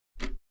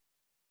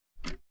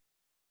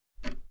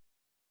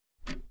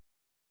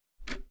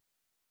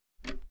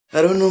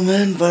I don't know,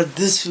 man, but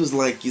this feels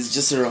like it's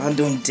just a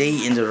random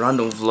day in the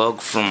random vlog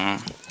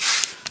from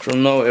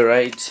nowhere,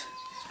 right?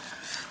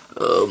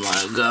 Oh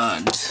my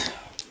god.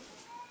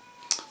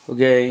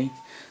 Okay,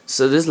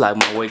 so this is like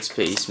my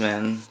workspace,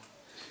 man.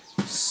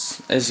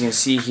 As you can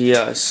see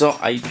here, so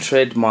I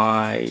trade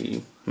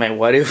my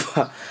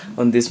whatever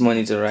on this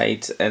monitor,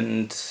 right?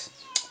 And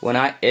when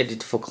I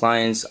edit for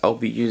clients, I'll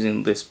be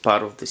using this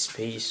part of the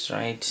space,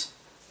 right?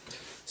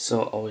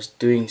 So I was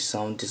doing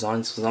some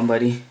designs for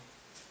somebody.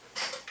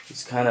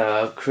 It's kind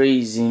of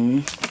crazy.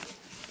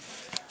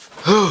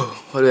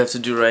 What do I have to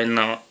do right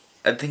now?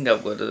 I think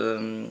I've got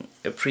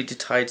a pretty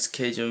tight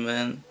schedule,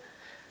 man.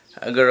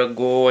 I gotta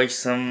go watch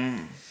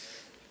some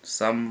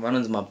one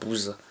of my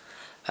boozer,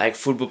 like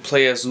football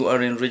players who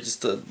aren't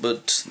registered,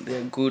 but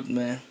they're good,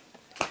 man.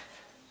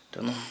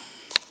 Don't know.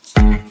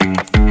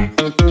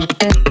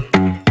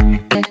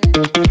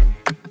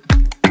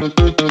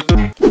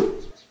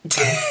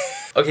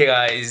 Okay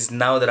guys,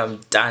 now that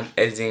I'm done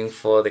editing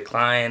for the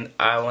client,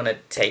 I want to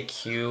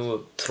take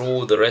you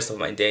through the rest of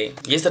my day.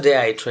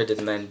 Yesterday I traded,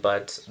 man,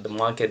 but the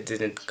market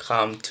didn't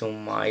come to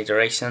my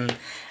direction,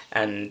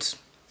 and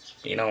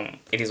you know,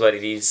 it is what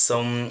it is.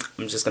 So I'm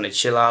just gonna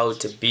chill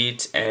out a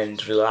bit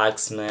and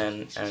relax,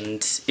 man,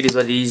 and it is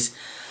what it is.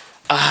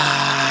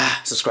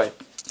 Subscribe.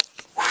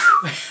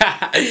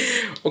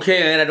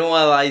 Okay, man, I don't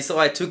want to lie. So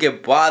I took a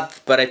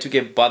bath, but I took a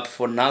bath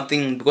for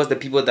nothing, because the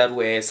people that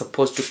were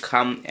supposed to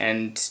come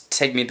and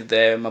take me to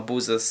the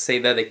Mabuza say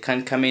that they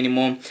can't come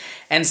anymore.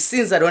 And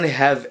since I don't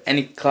have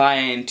any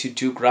client to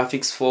do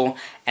graphics for,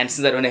 and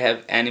since I don't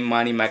have any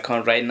money in my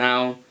account right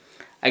now,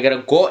 I gotta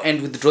go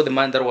and withdraw the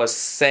money that was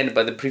sent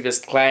by the previous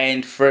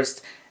client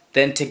first,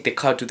 then take the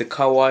car to the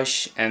car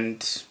wash,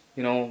 and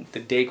you know, the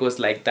day goes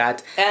like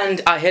that.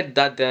 And I heard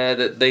that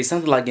there is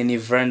something like an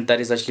event that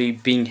is actually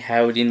being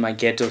held in my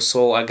ghetto,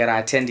 so I gotta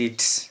attend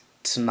it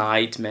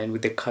tonight, man,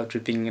 with the car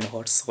dripping in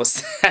hot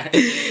sauce.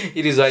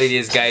 It is what it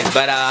is, guys,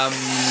 but I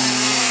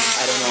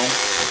don't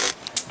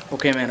know.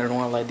 Okay, man, I don't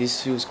wanna lie,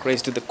 this feels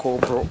crazy to the core,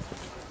 bro.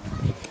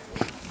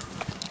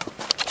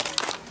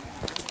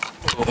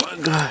 Oh my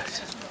god.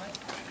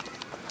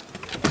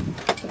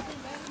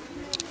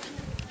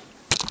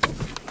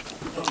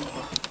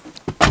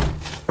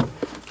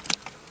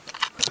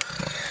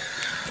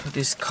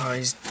 This car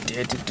is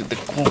dirty to the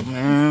core,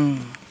 man.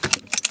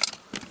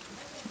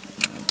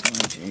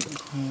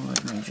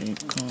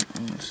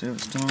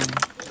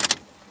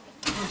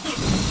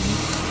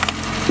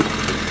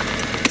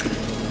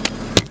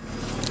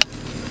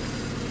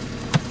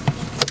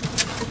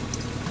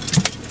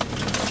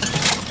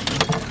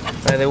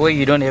 By the way,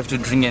 you don't have to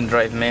drink and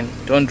drive, man.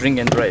 Don't drink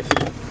and drive.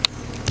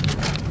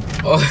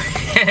 Oh.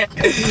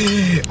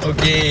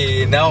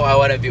 Okay, now I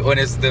want to be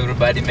honest with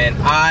everybody, man.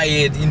 I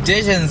had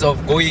intentions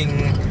of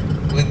going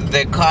with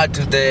the car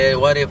to the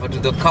whatever, to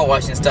the car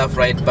wash and stuff,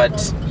 right? But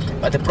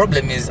the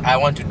problem is I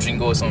want to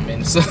drink also,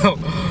 man. So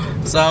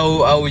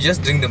I will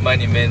just drink the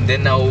money, man.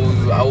 Then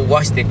I'll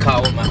wash the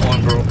car on my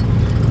own, bro.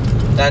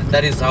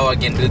 That is how I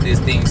can do these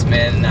things,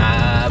 man.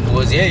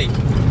 Because yeah,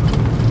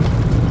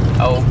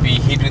 I'll be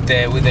hit with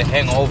the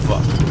hangover.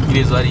 It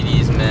is what it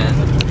is, man.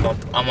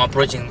 I'm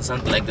approaching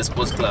something like the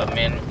sports club,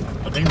 man.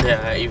 I think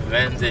there are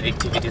events and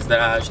activities that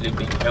are actually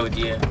being held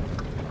here,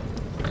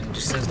 and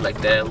it seems like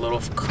there are a lot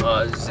of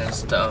cars and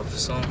stuff,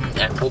 so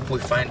I hope we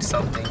find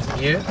something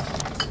here.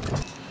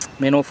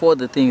 Man, of all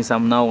the things,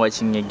 I'm now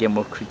watching a game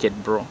of cricket,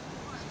 bro.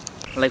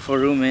 Like, for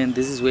real, man,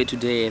 this is where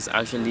today is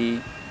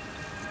actually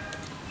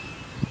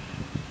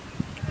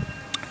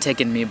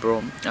taken me,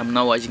 bro. I'm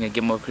now watching a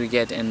game of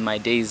cricket, and my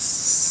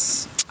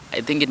days,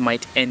 I think it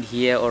might end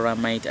here, or I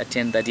might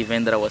attend that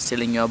event that I was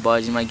telling you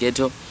about in my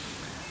ghetto.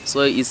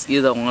 So it's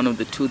either one of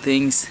the two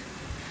things,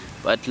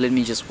 but let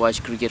me just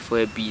watch cricket for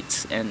a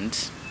bit, and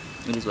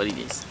it is what it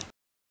is.